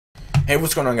Hey,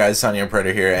 what's going on, guys? Sonny and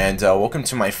Predator here, and welcome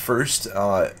to my first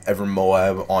ever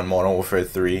MOAB on Modern Warfare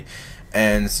 3.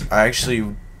 And I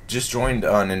actually just joined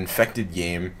an infected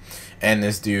game, and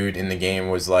this dude in the game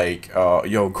was like,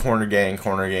 yo, corner gang,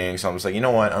 corner gang. So I was like, you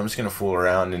know what, I'm just gonna fool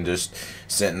around and just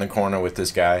sit in the corner with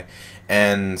this guy.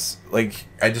 And like,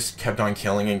 I just kept on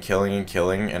killing and killing and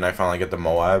killing, and I finally got the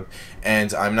MOAB.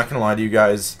 And I'm not gonna lie to you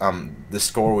guys, the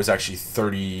score was actually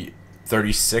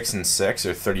 36 and 6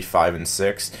 or 35 and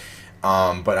 6.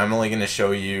 But I'm only going to show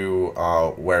you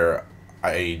where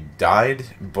I died,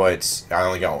 but I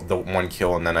only got the one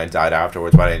kill and then I died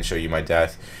afterwards, but I didn't show you my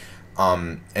death.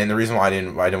 And the reason why I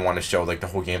didn't want to show like the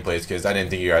whole gameplay is because I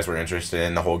didn't think you guys were interested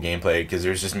in the whole gameplay, because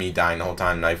there's just me dying the whole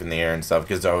time, knife in the air and stuff,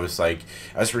 because I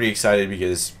was pretty excited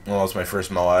because, well, it's my first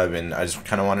MOAB and I just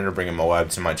kind of wanted to bring a MOAB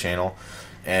to my channel.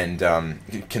 And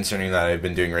concerning that, I've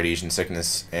been doing radiation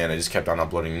sickness and I just kept on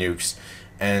uploading nukes.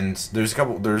 And there's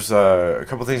a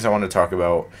couple things I want to talk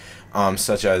about,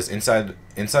 such as inside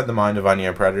the mind of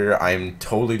M.O.A.B Predator. I'm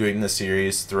totally doing this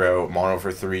series throughout Modern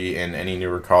Warfare 3 and any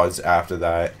newer CODs after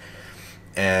that.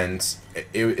 And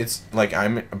it's like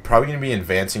I'm probably going to be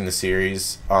advancing the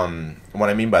series. What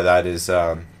I mean by that is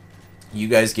you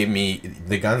guys give me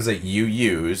the guns that you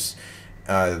use,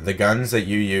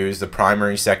 the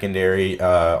primary, secondary,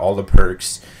 all the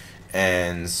perks,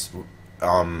 and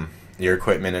your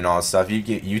equipment and all that stuff.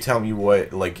 You tell me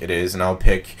what like it is, and I'll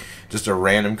pick just a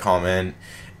random comment.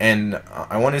 And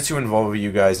I wanted to involve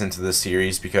you guys into this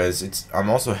series because I'm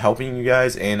also helping you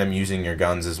guys and I'm using your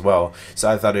guns as well.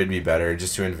 So I thought it'd be better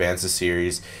just to advance the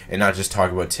series and not just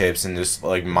talk about tips and just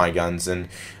like my guns. And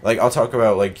like I'll talk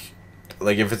about like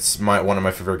if it's one of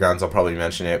my favorite guns, I'll probably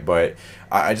mention it. But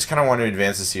I just kind of want to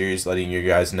advance the series, letting you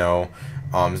guys know,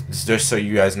 just so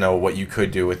you guys know what you could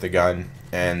do with the gun,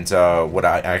 and what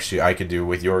I could do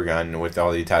with your gun with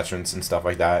all the attachments and stuff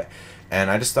like that. And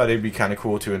I just thought it'd be kind of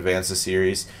cool to advance the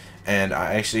series. And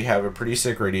I actually have a pretty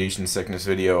sick radiation sickness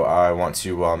video I want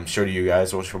to show to you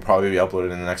guys, which will probably be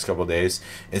uploaded in the next couple of days.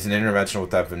 It's an intervention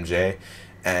with FMJ,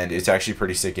 and it's actually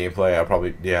pretty sick gameplay. I'll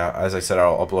probably, yeah, as I said,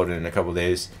 I'll upload it in a couple of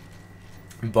days.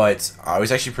 But I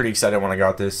was actually pretty excited when I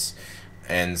got this.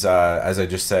 And as I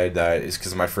just said, it's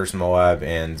because of my first MOAB,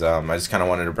 and I just kind of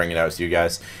wanted to bring it out to you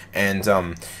guys.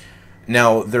 And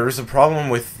now there was a problem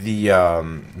with the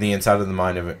inside of the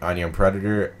mind of M.O.A.B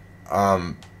Predator.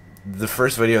 The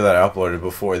first video that I uploaded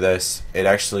before this, it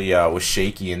actually was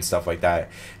shaky and stuff like that.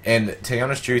 And to tell you the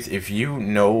honest truth, if you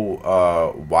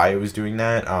know why it was doing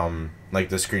that, like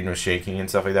the screen was shaking and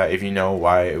stuff like that, if you know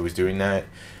why it was doing that,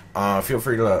 feel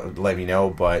free to let me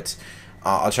know. But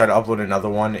I'll try to upload another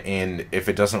one, and if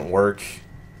it doesn't work,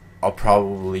 I'll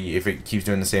probably, if it keeps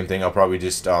doing the same thing, I'll probably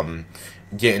just try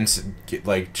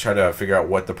to figure out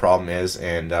what the problem is,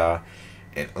 and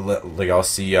like I'll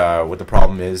see what the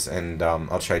problem is, and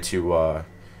I'll try to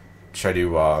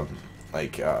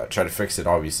fix it,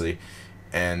 obviously.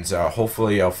 And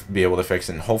hopefully I'll be able to fix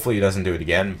it, and hopefully it doesn't do it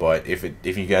again. But if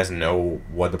you guys know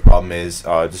what the problem is,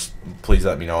 just please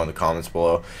let me know in the comments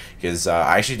below, because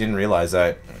I actually didn't realize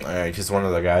that, because one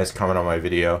of the guys commented on my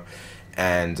video,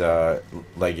 and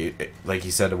like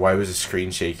he said, why was the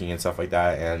screen shaking and stuff like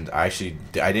that, and I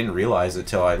didn't realize it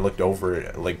till I looked over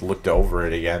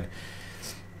it again,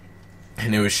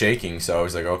 and it was shaking. So I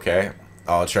was like, okay,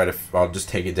 I'll just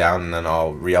take it down, and then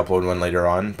I'll re-upload one later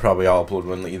on. Probably I'll upload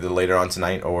one either later on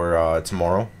tonight or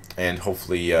tomorrow, and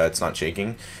hopefully it's not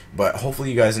shaking. But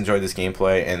hopefully you guys enjoyed this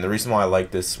gameplay, and the reason why I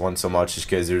like this one so much is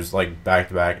because there's like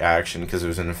back-to-back action, because it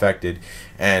was an infected.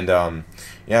 And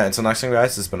yeah, until next time,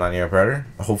 guys, this has been M.O.A.B Predator.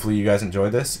 Hopefully you guys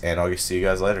enjoyed this, and I'll see you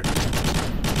guys later.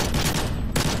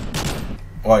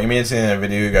 Well, you made it to the end of the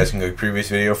video. You guys can go to the previous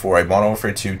video for a Modern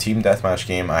Warfare 2 team deathmatch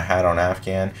game I had on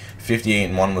Afghan.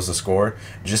 58-1 was the score,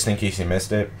 just in case you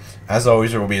missed it. As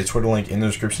always, there will be a Twitter link in the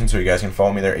description, so you guys can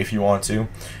follow me there if you want to.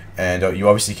 And you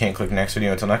obviously can't click next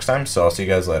video until next time, so I'll see you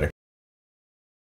guys later.